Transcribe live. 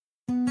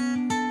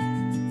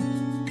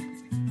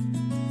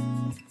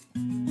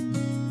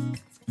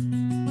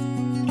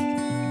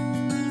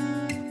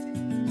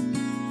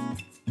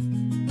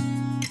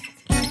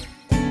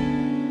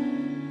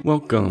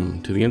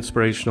Welcome to the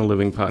Inspirational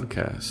Living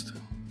Podcast,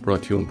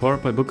 brought to you in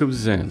part by Book of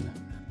Zen,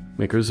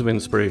 makers of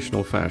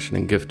inspirational fashion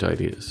and gift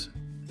ideas.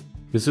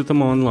 Visit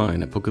them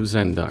online at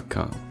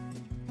bookofzen.com.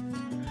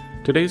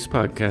 Today's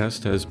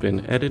podcast has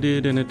been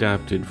edited and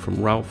adapted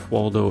from Ralph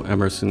Waldo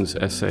Emerson's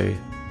essay,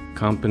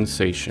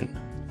 Compensation,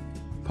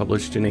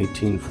 published in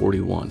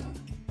 1841.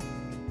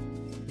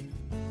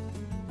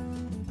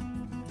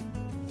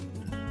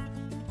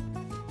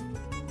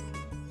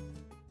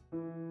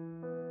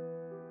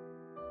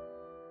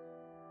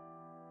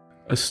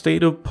 A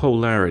state of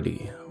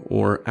polarity,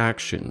 or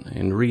action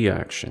and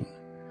reaction,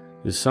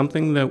 is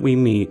something that we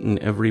meet in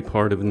every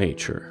part of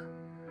nature,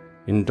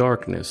 in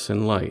darkness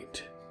and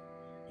light,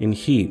 in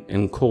heat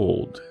and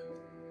cold,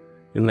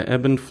 in the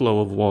ebb and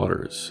flow of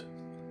waters,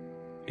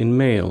 in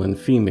male and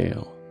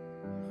female,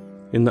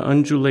 in the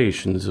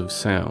undulations of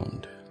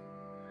sound,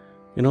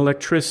 in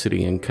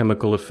electricity and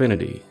chemical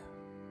affinity.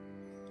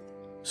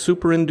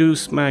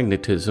 Superinduced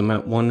magnetism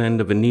at one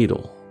end of a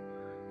needle,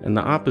 and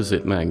the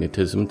opposite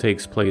magnetism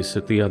takes place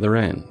at the other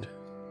end.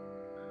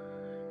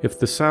 If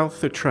the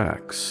south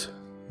attracts,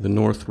 the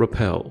north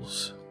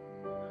repels.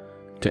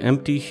 To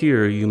empty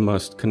here you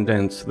must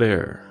condense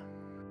there.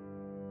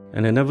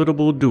 An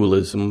inevitable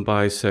dualism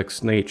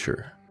bisects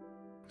nature,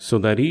 so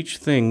that each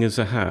thing is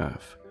a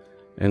half,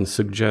 and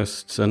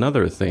suggests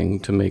another thing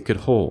to make it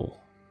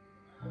whole.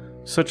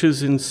 Such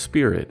as in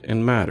spirit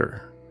and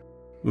matter,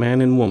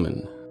 man and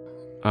woman,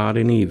 odd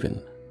and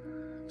even,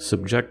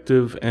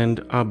 subjective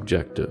and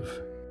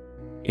objective,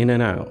 in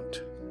and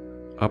out,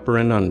 upper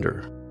and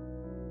under,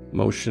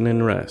 motion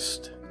and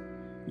rest,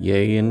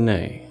 yea and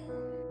nay.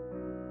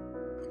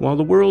 While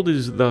the world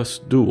is thus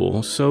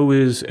dual, so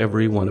is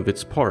every one of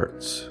its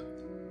parts.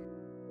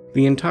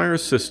 The entire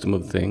system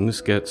of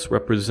things gets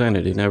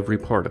represented in every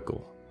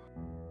particle.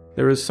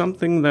 There is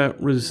something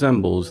that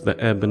resembles the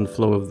ebb and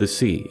flow of the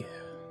sea,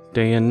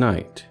 day and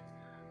night,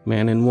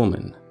 man and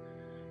woman,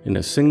 in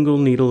a single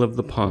needle of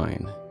the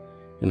pine,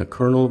 in a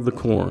kernel of the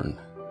corn,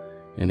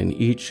 and in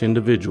each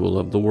individual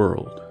of the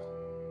world.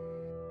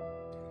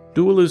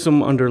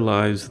 Dualism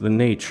underlies the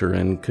nature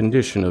and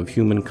condition of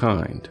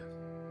humankind.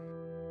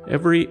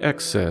 Every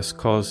excess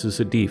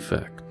causes a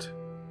defect.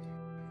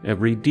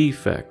 Every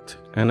defect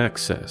an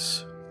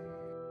excess.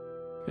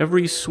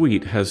 Every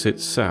sweet has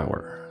its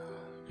sour.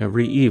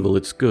 Every evil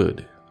its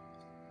good.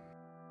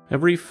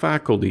 Every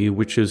faculty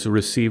which is a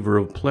receiver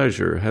of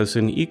pleasure has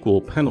an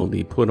equal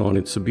penalty put on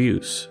its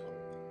abuse.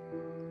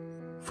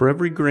 For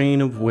every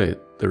grain of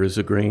wit there is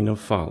a grain of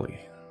folly.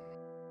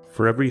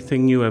 For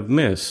everything you have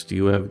missed,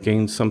 you have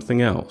gained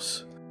something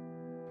else.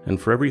 And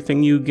for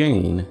everything you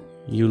gain,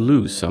 you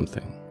lose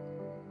something.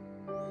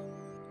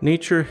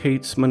 Nature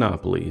hates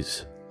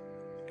monopolies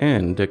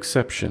and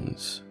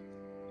exceptions.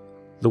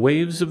 The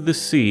waves of the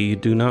sea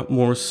do not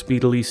more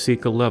speedily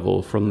seek a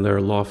level from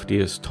their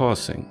loftiest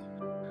tossing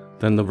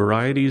than the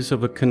varieties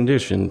of a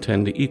condition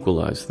tend to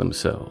equalize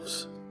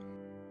themselves.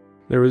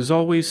 There is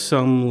always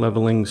some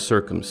leveling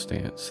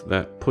circumstance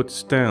that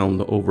puts down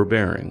the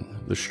overbearing,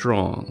 the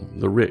strong,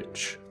 the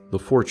rich, the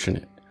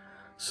fortunate,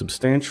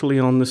 substantially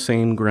on the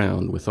same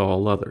ground with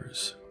all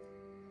others.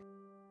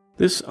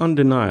 This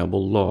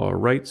undeniable law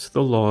writes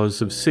the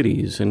laws of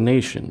cities and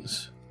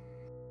nations.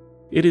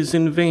 It is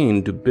in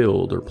vain to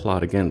build or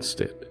plot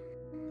against it.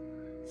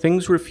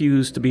 Things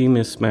refuse to be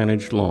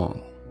mismanaged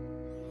long.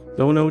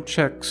 Though no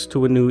checks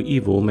to a new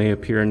evil may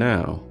appear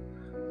now,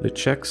 the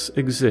checks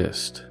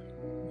exist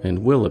and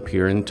will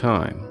appear in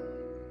time.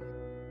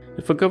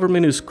 If a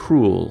government is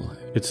cruel,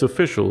 its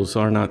officials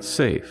are not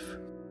safe.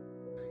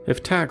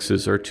 If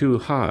taxes are too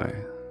high,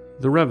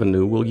 the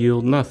revenue will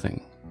yield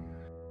nothing.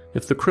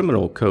 If the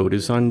criminal code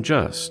is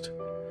unjust,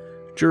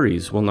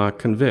 juries will not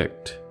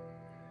convict.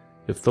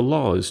 If the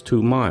law is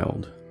too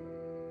mild,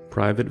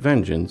 private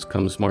vengeance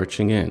comes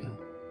marching in.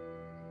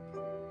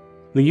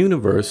 The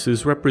universe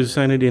is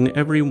represented in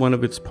every one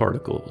of its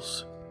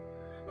particles.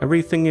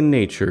 Everything in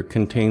nature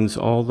contains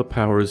all the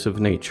powers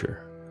of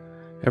nature.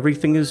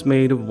 Everything is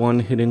made of one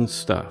hidden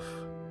stuff.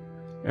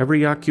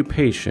 Every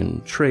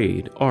occupation,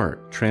 trade,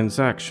 art,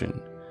 transaction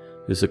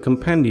is a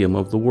compendium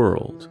of the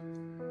world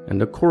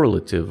and a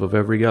correlative of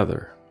every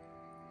other.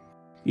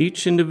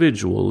 Each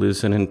individual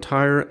is an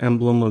entire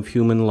emblem of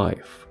human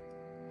life,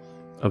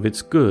 of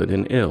its good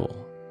and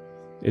ill,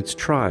 its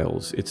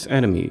trials, its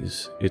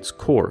enemies, its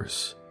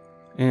course,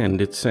 and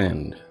its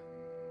end.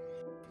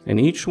 And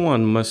each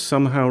one must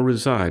somehow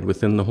reside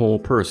within the whole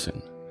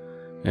person,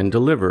 and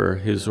deliver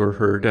his or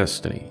her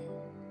destiny.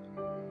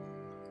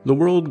 The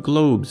world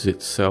globes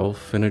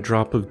itself in a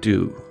drop of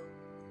dew.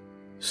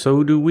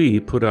 So do we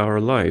put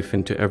our life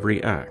into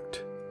every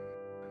act.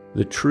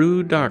 The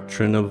true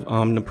doctrine of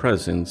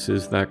omnipresence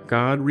is that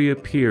God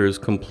reappears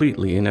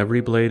completely in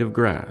every blade of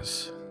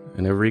grass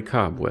and every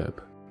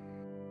cobweb.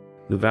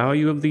 The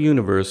value of the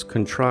universe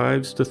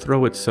contrives to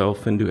throw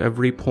itself into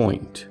every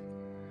point.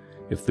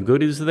 If the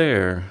good is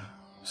there,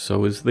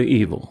 so is the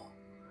evil.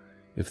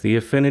 If the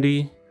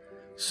affinity,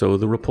 so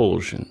the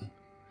repulsion.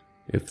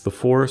 If the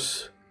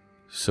force,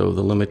 so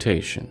the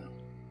limitation.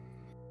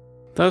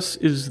 Thus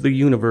is the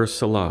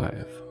universe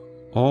alive,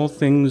 all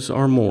things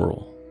are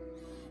moral.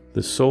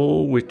 The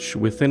soul which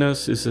within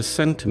us is a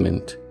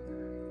sentiment,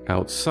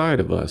 outside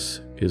of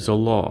us is a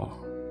law.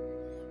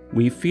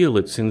 We feel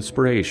its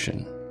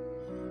inspiration.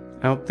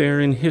 Out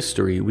there in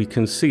history we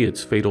can see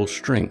its fatal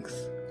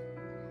strength.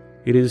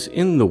 It is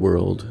in the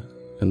world,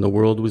 and the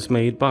world was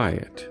made by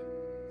it.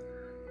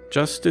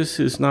 Justice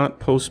is not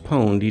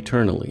postponed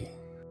eternally.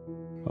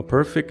 A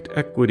perfect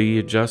equity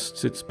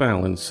adjusts its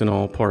balance in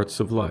all parts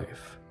of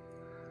life.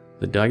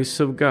 The dice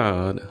of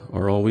God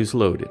are always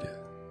loaded.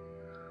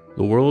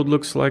 The world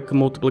looks like a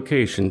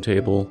multiplication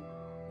table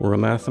or a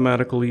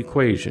mathematical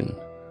equation,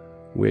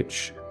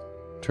 which,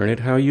 turn it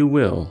how you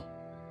will,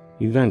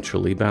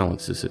 eventually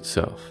balances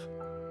itself.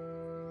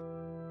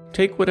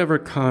 Take whatever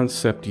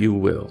concept you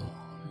will.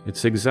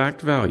 Its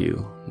exact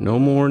value, no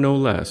more no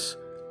less,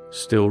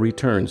 still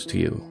returns to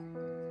you.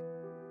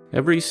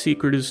 Every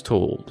secret is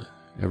told,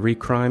 every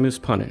crime is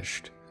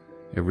punished,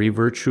 every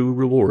virtue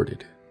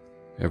rewarded,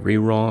 every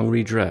wrong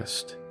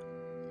redressed,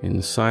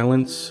 in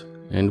silence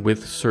and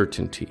with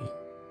certainty.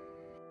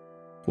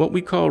 What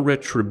we call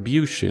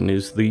retribution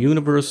is the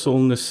universal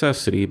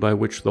necessity by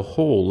which the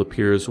whole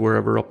appears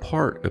wherever a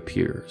part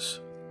appears.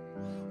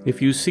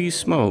 If you see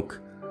smoke,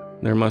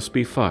 there must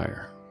be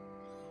fire.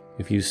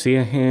 If you see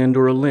a hand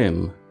or a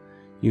limb,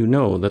 you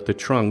know that the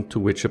trunk to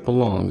which it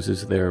belongs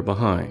is there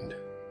behind.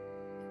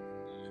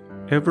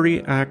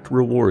 Every act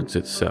rewards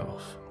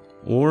itself,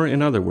 or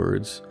in other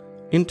words,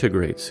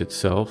 integrates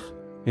itself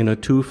in a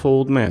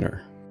twofold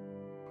manner.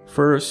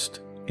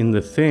 First, in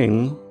the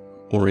thing,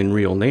 or in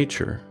real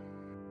nature,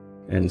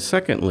 and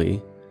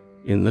secondly,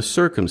 in the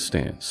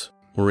circumstance,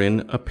 or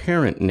in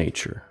apparent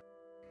nature.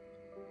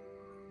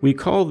 We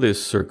call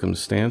this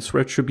circumstance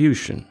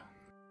retribution.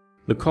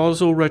 The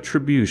causal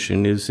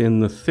retribution is in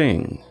the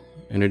thing,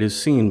 and it is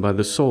seen by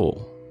the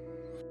soul.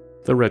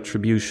 The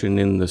retribution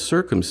in the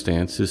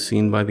circumstance is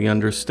seen by the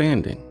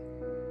understanding.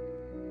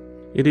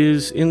 It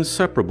is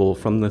inseparable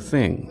from the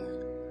thing,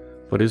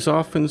 but is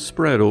often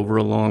spread over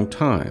a long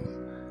time,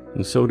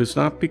 and so does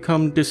not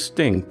become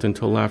distinct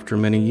until after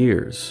many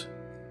years.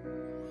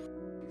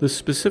 The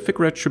specific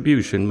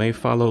retribution may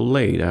follow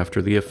late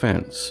after the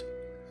offense,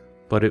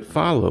 but it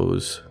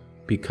follows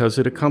because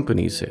it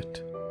accompanies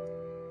it.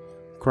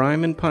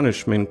 Crime and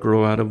punishment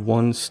grow out of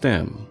one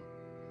stem.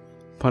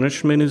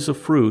 Punishment is a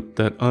fruit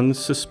that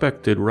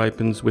unsuspected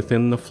ripens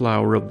within the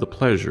flower of the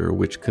pleasure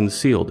which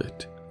concealed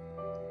it.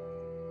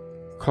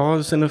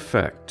 Cause and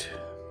effect,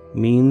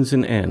 means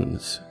and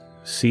ends,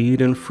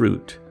 seed and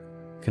fruit,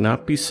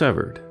 cannot be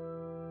severed,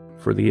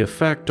 for the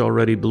effect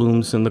already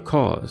blooms in the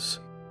cause.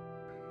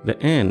 The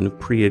end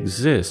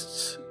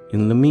pre-exists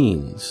in the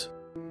means,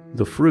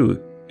 the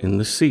fruit in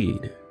the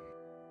seed.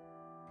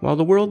 While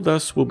the world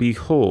thus will be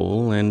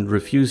whole and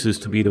refuses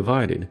to be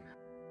divided,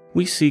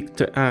 we seek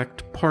to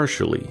act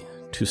partially,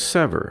 to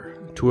sever,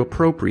 to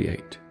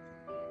appropriate.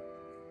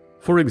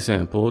 For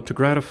example, to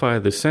gratify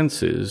the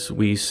senses,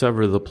 we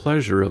sever the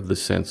pleasure of the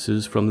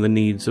senses from the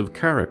needs of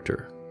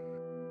character.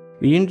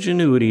 The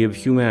ingenuity of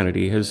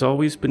humanity has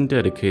always been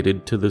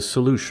dedicated to the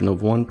solution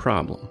of one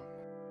problem: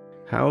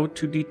 how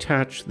to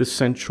detach the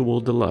sensual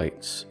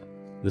delights,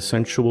 the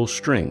sensual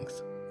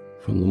strength,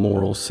 from the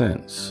moral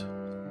sense,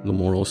 the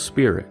moral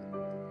spirit.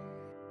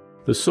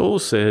 The soul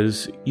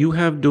says, "You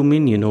have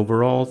dominion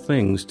over all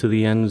things to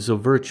the ends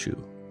of virtue,"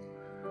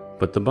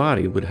 but the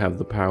body would have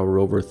the power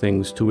over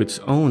things to its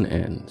own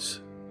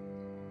ends.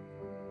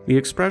 The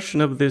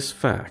expression of this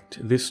fact,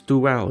 this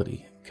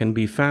duality, can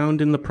be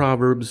found in the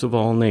proverbs of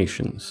all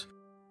nations,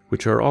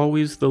 which are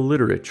always the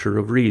literature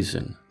of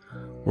reason,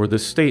 or the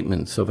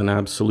statements of an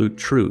absolute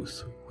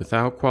truth,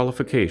 without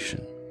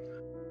qualification.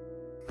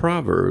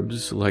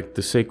 Proverbs, like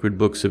the sacred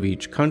books of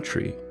each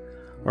country,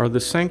 are the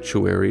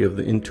sanctuary of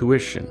the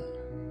intuition.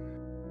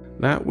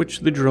 That which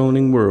the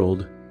droning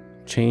world,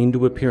 chained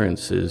to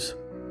appearances,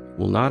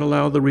 will not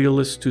allow the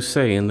realists to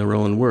say in their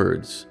own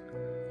words,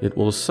 it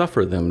will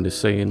suffer them to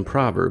say in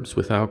proverbs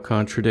without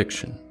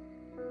contradiction.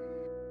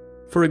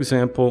 For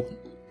example,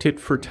 tit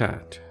for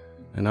tat,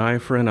 an eye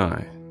for an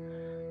eye,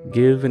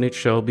 give and it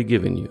shall be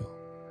given you.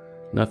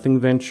 Nothing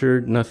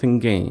ventured, nothing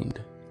gained.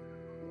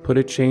 Put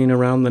a chain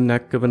around the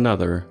neck of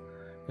another,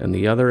 and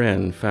the other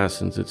end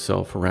fastens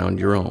itself around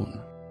your own.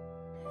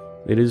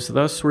 It is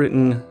thus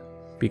written,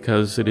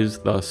 because it is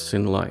thus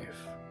in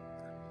life.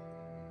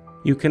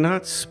 You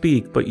cannot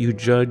speak, but you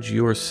judge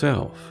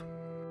yourself.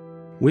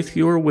 With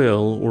your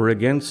will or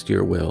against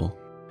your will,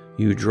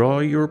 you draw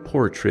your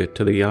portrait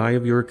to the eye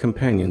of your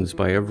companions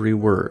by every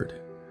word.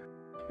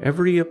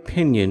 Every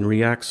opinion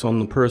reacts on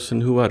the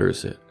person who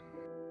utters it.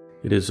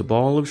 It is a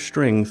ball of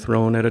string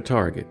thrown at a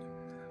target,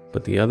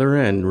 but the other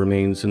end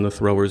remains in the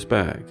thrower's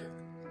bag.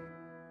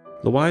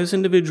 The wise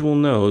individual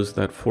knows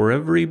that for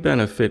every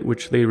benefit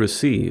which they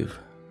receive,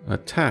 a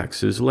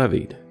tax is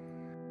levied,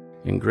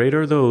 and great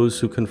are those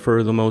who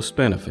confer the most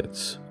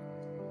benefits,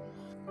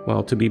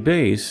 while to be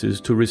base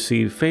is to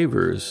receive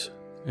favors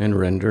and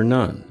render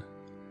none.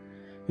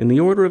 In the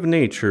order of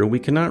nature, we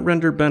cannot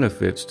render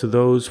benefits to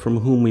those from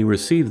whom we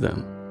receive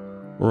them,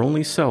 or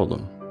only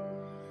seldom.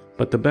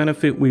 but the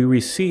benefit we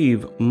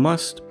receive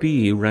must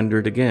be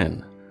rendered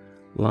again,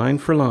 line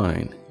for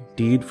line,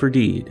 deed for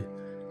deed,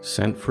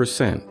 cent for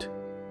cent,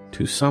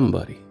 to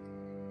somebody.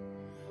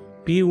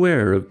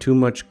 Beware of too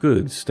much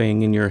good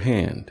staying in your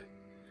hand.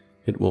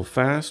 It will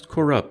fast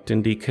corrupt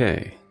and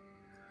decay.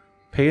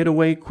 Pay it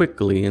away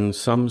quickly in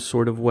some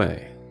sort of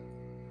way.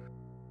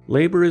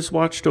 Labor is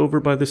watched over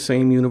by the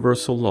same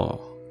universal law.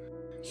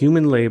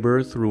 Human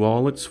labor, through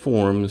all its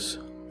forms,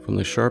 from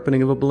the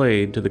sharpening of a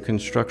blade to the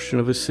construction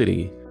of a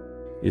city,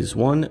 is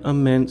one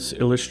immense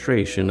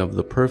illustration of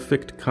the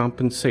perfect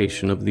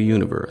compensation of the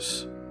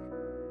universe.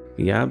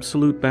 The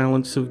absolute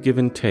balance of give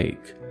and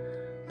take,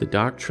 the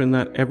doctrine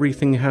that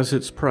everything has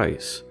its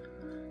price,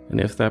 and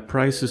if that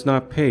price is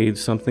not paid,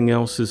 something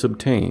else is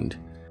obtained,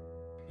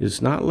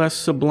 is not less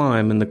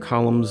sublime in the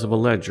columns of a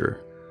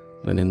ledger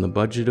than in the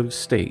budget of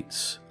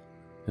states,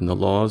 in the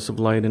laws of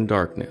light and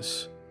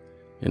darkness,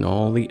 in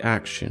all the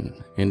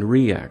action and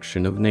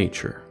reaction of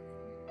nature.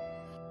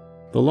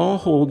 The law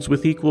holds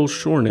with equal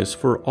sureness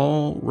for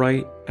all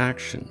right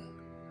action.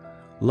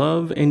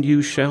 Love and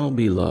you shall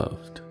be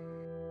loved.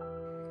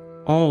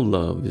 All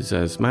love is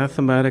as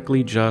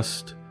mathematically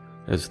just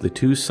as the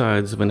two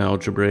sides of an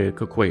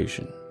algebraic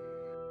equation.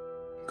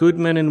 Good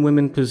men and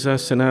women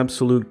possess an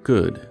absolute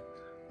good,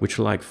 which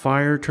like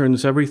fire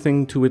turns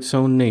everything to its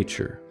own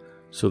nature,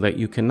 so that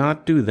you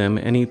cannot do them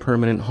any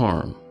permanent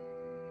harm.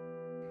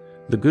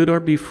 The good are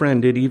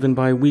befriended even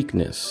by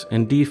weakness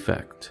and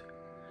defect.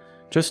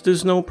 Just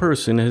as no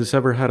person has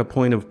ever had a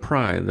point of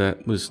pride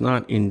that was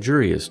not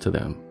injurious to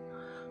them,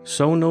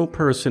 so no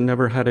person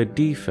ever had a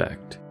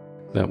defect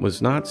that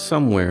was not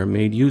somewhere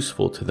made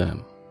useful to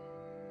them.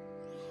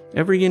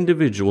 Every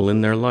individual in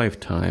their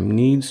lifetime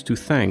needs to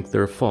thank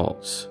their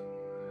faults.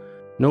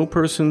 No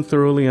person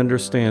thoroughly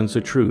understands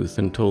the truth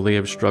until they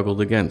have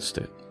struggled against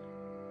it.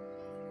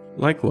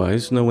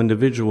 Likewise, no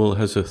individual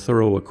has a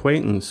thorough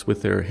acquaintance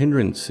with their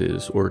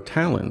hindrances or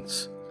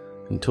talents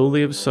until they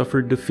have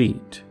suffered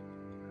defeat.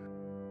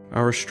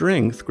 Our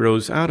strength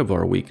grows out of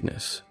our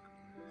weakness.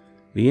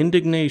 The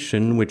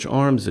indignation which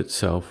arms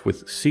itself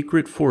with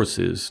secret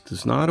forces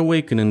does not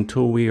awaken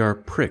until we are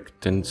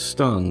pricked and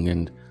stung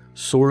and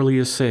sorely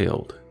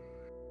assailed.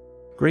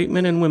 Great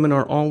men and women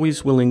are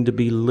always willing to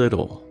be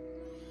little.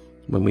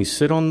 When we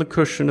sit on the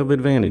cushion of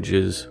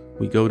advantages,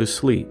 we go to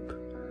sleep.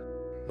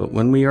 But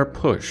when we are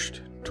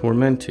pushed,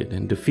 tormented,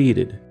 and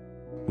defeated,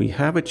 we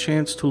have a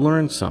chance to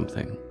learn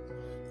something.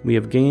 We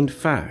have gained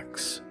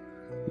facts,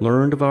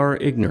 learned of our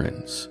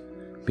ignorance,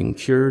 been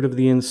cured of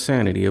the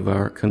insanity of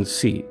our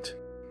conceit.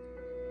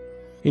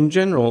 In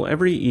general,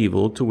 every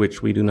evil to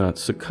which we do not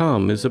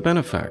succumb is a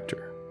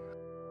benefactor.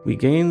 We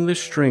gain the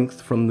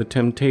strength from the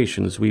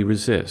temptations we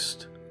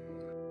resist.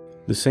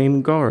 The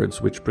same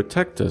guards which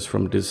protect us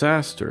from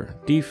disaster,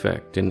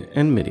 defect, and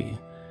enmity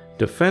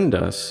defend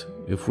us,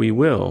 if we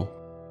will,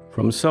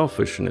 from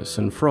selfishness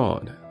and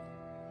fraud.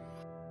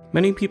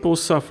 Many people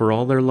suffer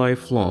all their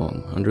life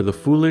long under the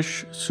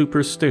foolish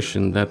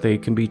superstition that they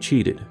can be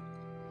cheated.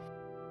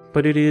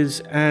 But it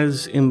is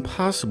as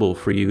impossible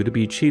for you to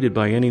be cheated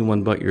by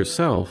anyone but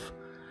yourself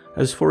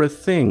as for a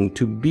thing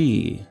to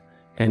be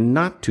and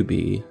not to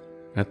be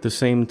at the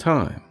same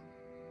time.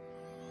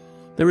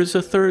 There is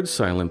a third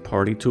silent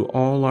party to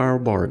all our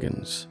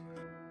bargains.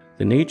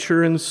 The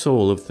nature and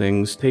soul of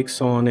things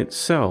takes on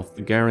itself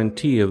the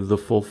guarantee of the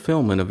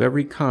fulfillment of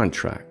every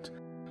contract,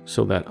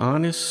 so that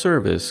honest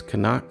service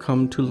cannot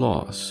come to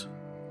loss.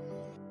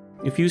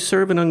 If you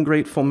serve an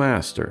ungrateful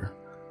master,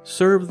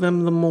 serve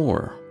them the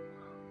more.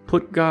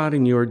 Put God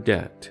in your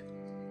debt.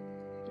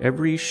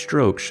 Every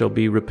stroke shall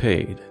be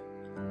repaid.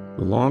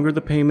 The longer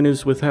the payment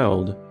is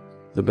withheld,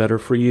 the better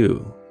for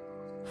you.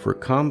 For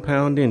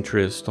compound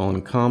interest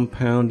on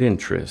compound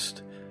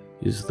interest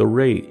is the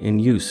rate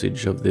and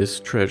usage of this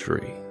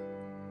treasury.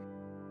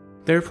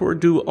 Therefore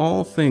do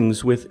all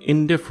things with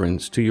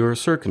indifference to your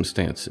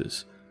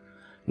circumstances,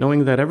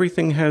 knowing that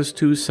everything has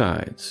two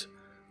sides,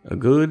 a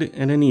good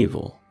and an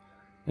evil,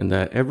 and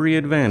that every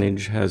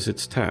advantage has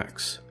its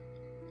tax.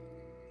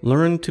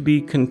 Learn to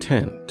be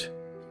content.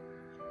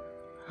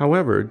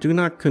 However, do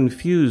not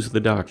confuse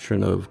the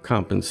doctrine of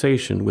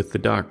compensation with the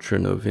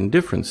doctrine of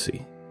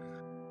indifferency.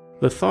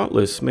 The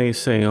thoughtless may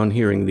say on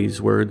hearing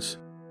these words,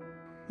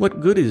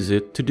 "What good is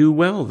it to do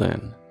well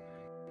then?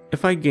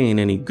 If I gain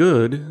any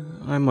good,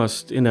 I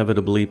must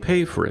inevitably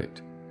pay for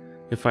it.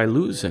 If I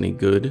lose any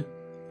good,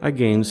 I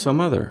gain some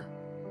other.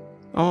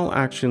 All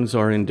actions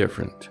are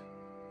indifferent."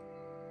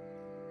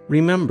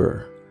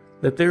 Remember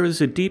that there is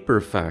a deeper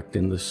fact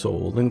in the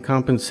soul than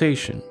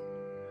compensation,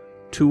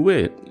 to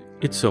wit,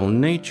 its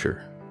own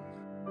nature.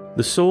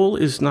 The soul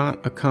is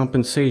not a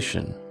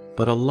compensation,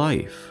 but a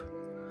life.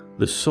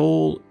 The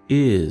soul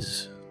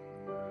is.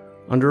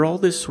 Under all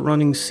this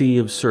running sea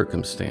of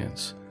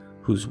circumstance,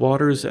 whose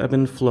waters ebb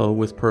and flow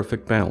with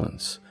perfect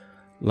balance,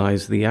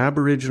 lies the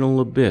aboriginal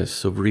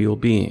abyss of real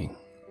being.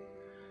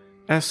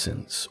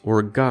 Essence,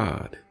 or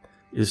God,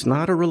 is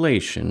not a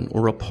relation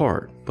or a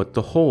part, but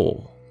the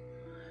whole.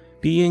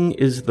 Being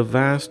is the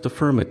vast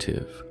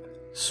affirmative,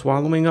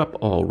 swallowing up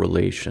all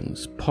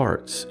relations,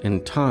 parts,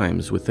 and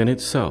times within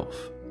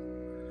itself.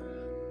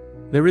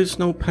 There is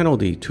no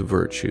penalty to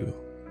virtue,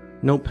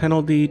 no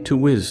penalty to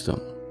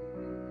wisdom.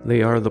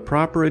 They are the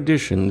proper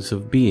additions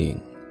of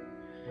being.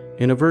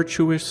 In a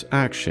virtuous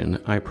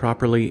action, I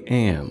properly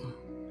am.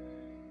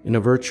 In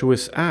a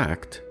virtuous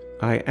act,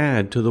 I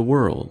add to the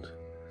world.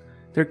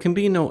 There can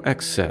be no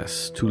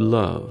excess to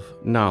love,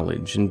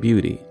 knowledge, and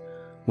beauty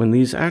when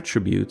these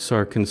attributes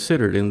are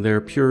considered in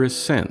their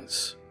purest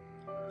sense.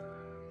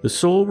 The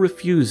soul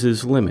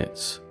refuses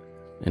limits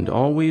and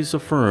always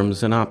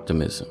affirms an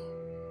optimism,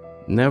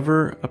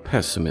 never a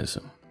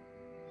pessimism.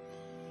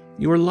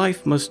 Your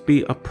life must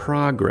be a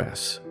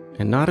progress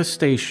and not a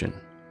station.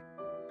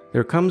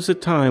 There comes a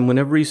time when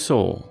every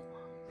soul,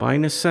 by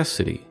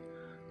necessity,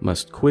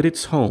 must quit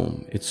its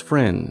home, its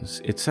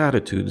friends, its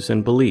attitudes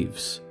and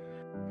beliefs,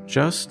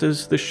 just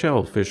as the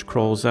shellfish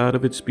crawls out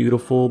of its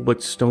beautiful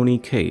but stony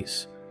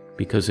case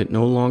because it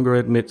no longer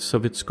admits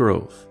of its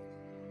growth,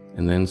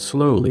 and then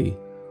slowly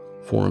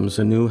forms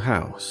a new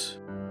house.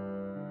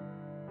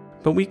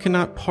 But we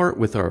cannot part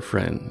with our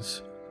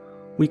friends.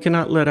 We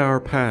cannot let our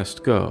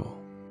past go.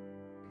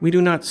 We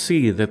do not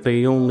see that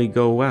they only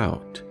go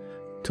out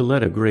to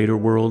let a greater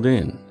world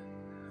in.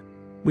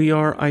 We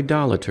are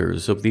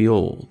idolaters of the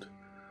old.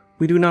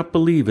 We do not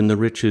believe in the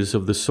riches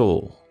of the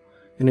soul,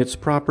 in its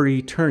proper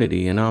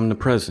eternity and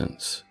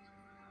omnipresence.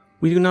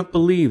 We do not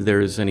believe there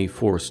is any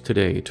force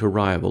today to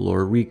rival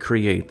or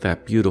recreate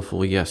that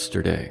beautiful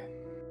yesterday.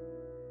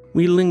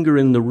 We linger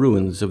in the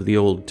ruins of the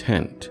old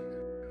tent,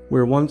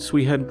 where once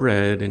we had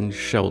bread and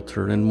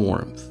shelter and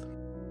warmth,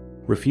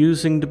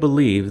 refusing to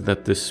believe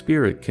that the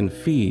Spirit can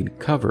feed,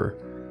 cover,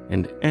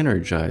 and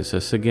energize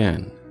us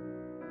again.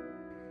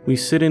 We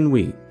sit and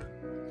weep,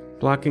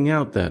 blocking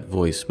out that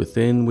voice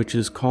within which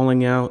is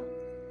calling out,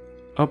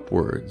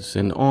 upwards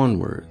and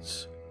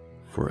onwards,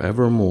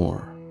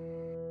 forevermore.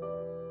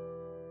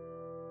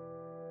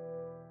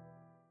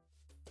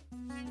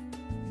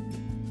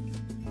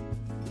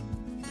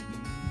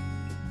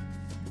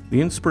 The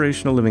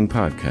Inspirational Living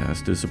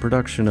Podcast is a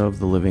production of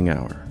The Living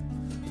Hour.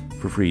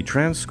 For free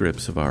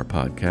transcripts of our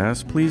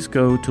podcast, please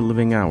go to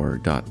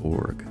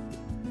livinghour.org.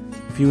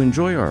 If you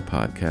enjoy our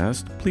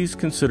podcast, please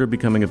consider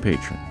becoming a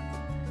patron.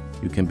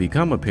 You can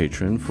become a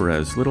patron for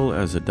as little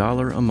as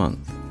 $1 a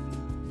month,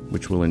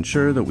 which will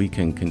ensure that we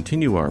can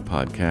continue our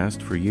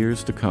podcast for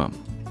years to come.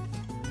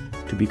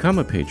 To become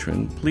a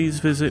patron,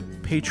 please visit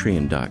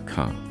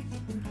patreon.com.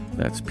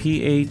 That's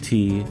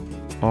patreon.com.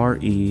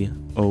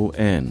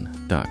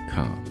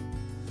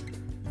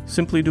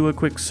 Simply do a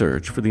quick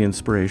search for the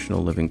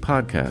Inspirational Living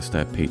Podcast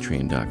at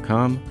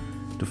patreon.com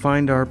to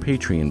find our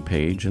Patreon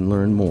page and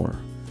learn more,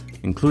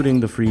 including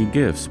the free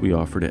gifts we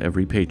offer to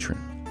every patron.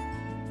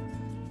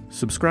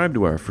 Subscribe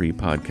to our free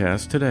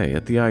podcast today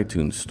at the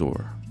iTunes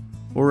Store,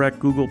 or at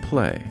Google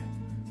Play,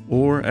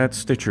 or at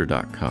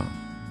Stitcher.com.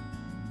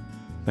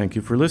 Thank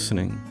you for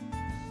listening.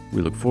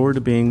 We look forward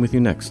to being with you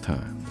next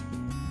time.